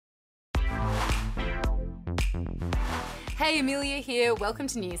Hey, Amelia here, welcome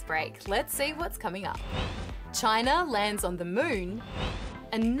to Newsbreak. Let's see what's coming up. China lands on the moon,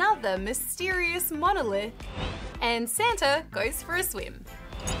 another mysterious monolith, and Santa goes for a swim.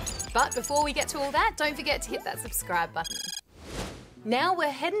 But before we get to all that, don't forget to hit that subscribe button. Now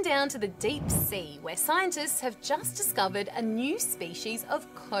we're heading down to the deep sea, where scientists have just discovered a new species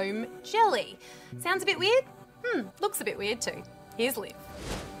of comb jelly. Sounds a bit weird? Looks a bit weird too. Here's Liv.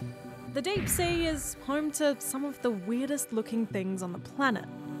 The deep sea is home to some of the weirdest looking things on the planet.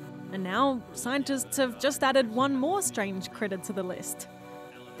 And now scientists have just added one more strange critter to the list.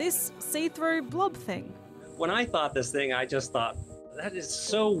 This see-through blob thing. When I thought this thing, I just thought, that is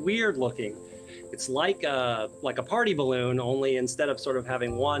so weird looking. It's like a party balloon, only instead of sort of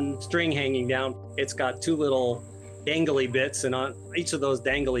having one string hanging down, it's got two little dangly bits, and on each of those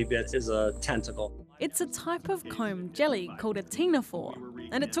dangly bits is a tentacle. It's a type of comb jelly called a ctenophore,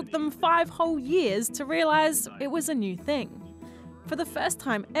 and it took them 5 whole years to realise it was a new thing. For the first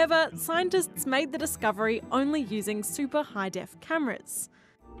time ever, scientists made the discovery only using super high-def cameras.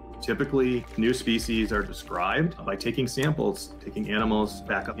 Typically, new species are described by taking samples, taking animals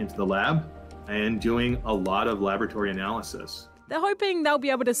back up into the lab, and doing a lot of laboratory analysis. They're hoping they'll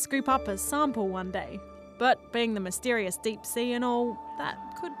be able to scoop up a sample one day. But being the mysterious deep sea and all, that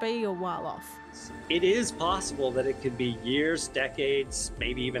could be a while off. It is possible that it could be years, decades,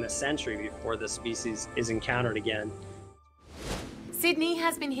 maybe even a century before the species is encountered again. Sydney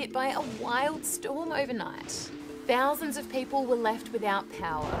has been hit by a wild storm overnight. Thousands of people were left without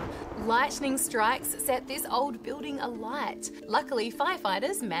power. Lightning strikes set this old building alight. Luckily,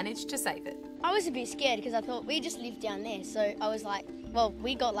 firefighters managed to save it. I was a bit scared because I thought we just lived down there, so I was like, well,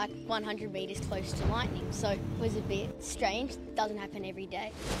 we got like 100 metres close to lightning, so it was a bit strange. Doesn't happen every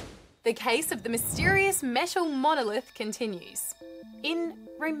day. The case of the mysterious metal monolith continues. In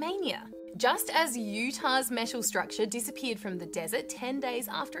Romania. Just as Utah's metal structure disappeared from the desert 10 days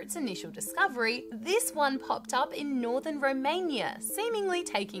after its initial discovery, this one popped up in northern Romania, seemingly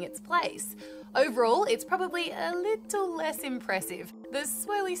taking its place. Overall, it's probably a little less impressive. The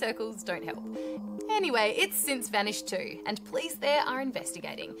swirly circles don't help. Anyway, it's since vanished too, and police there are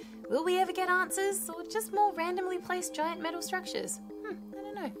investigating. Will we ever get answers, or just more randomly placed giant metal structures? I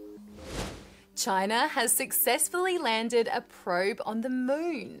don't know. China has successfully landed a probe on the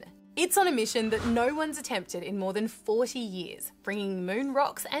moon. It's on a mission that no one's attempted in more than 40 years, bringing moon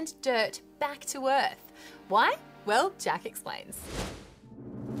rocks and dirt back to Earth. Why? Well, Jack explains.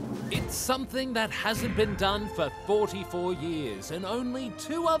 It's something that hasn't been done for 44 years, and only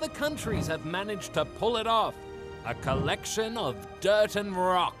 2 other countries have managed to pull it off. A collection of dirt and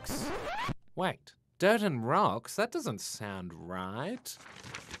rocks. Wait, dirt and rocks? That doesn't sound right.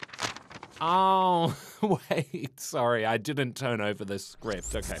 Oh, wait, sorry, I didn't turn over the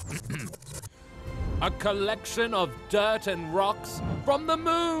script, okay. A collection of dirt and rocks from the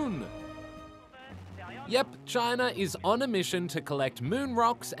moon! Yep, China is on a mission to collect moon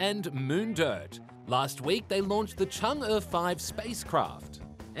rocks and moon dirt. Last week, they launched the Chang'e 5 spacecraft.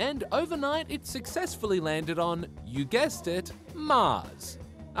 And overnight, it successfully landed on, you guessed it, Mars.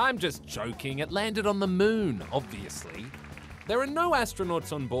 I'm just joking, it landed on the moon, obviously. There are no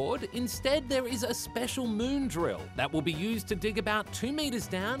astronauts on board. Instead, there is a special moon drill that will be used to dig about 2 meters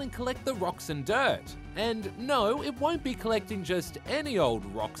down and collect the rocks and dirt. And no, it won't be collecting just any old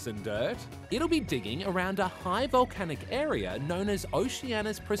rocks and dirt. It'll be digging around a high volcanic area known as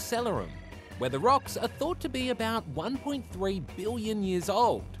Oceanus Procellarum, where the rocks are thought to be about 1.3 billion years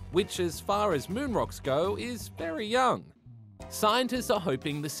old, which as far as moon rocks go is very young. Scientists are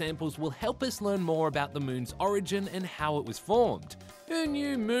hoping the samples will help us learn more about the moon's origin and how it was formed. Who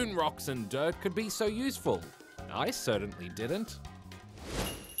knew moon rocks and dirt could be so useful? I certainly didn't.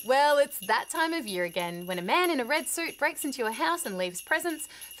 Well, it's that time of year again, when a man in a red suit breaks into your house and leaves presents,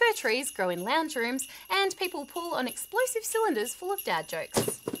 fir trees grow in lounge rooms, and people pull on explosive cylinders full of dad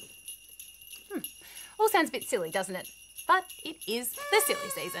jokes. All sounds a bit silly, doesn't it? But it is the silly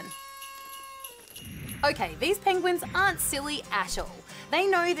season. Okay, these penguins aren't silly at all. They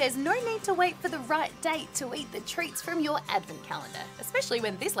know there's no need to wait for the right date to eat the treats from your advent calendar, especially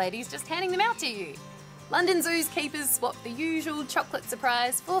when this lady's just handing them out to you. London Zoo's keepers swap the usual chocolate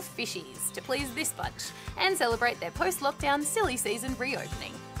surprise for fishies to please this bunch and celebrate their post-lockdown silly season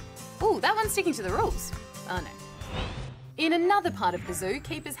reopening. Ooh, that one's sticking to the rules. Oh no. In another part of the zoo,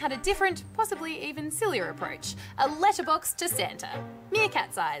 keepers had a different, possibly even sillier approach. A letterbox to Santa.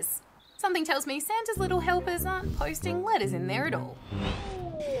 Meerkat size. Something tells me Santa's little helpers aren't posting letters in there at all.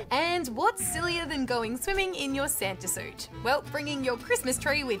 And what's sillier than going swimming in your Santa suit? Well, bringing your Christmas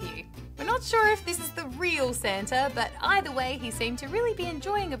tree with you. We're not sure if this is the real Santa, but either way, he seemed to really be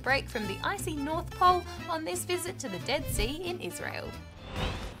enjoying a break from the icy North Pole on this visit to the Dead Sea in Israel.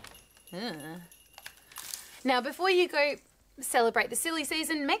 Now, before you go celebrate the silly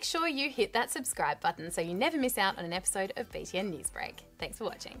season, make sure you hit that subscribe button so you never miss out on an episode of BTN Newsbreak. Thanks for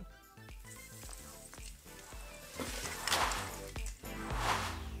watching.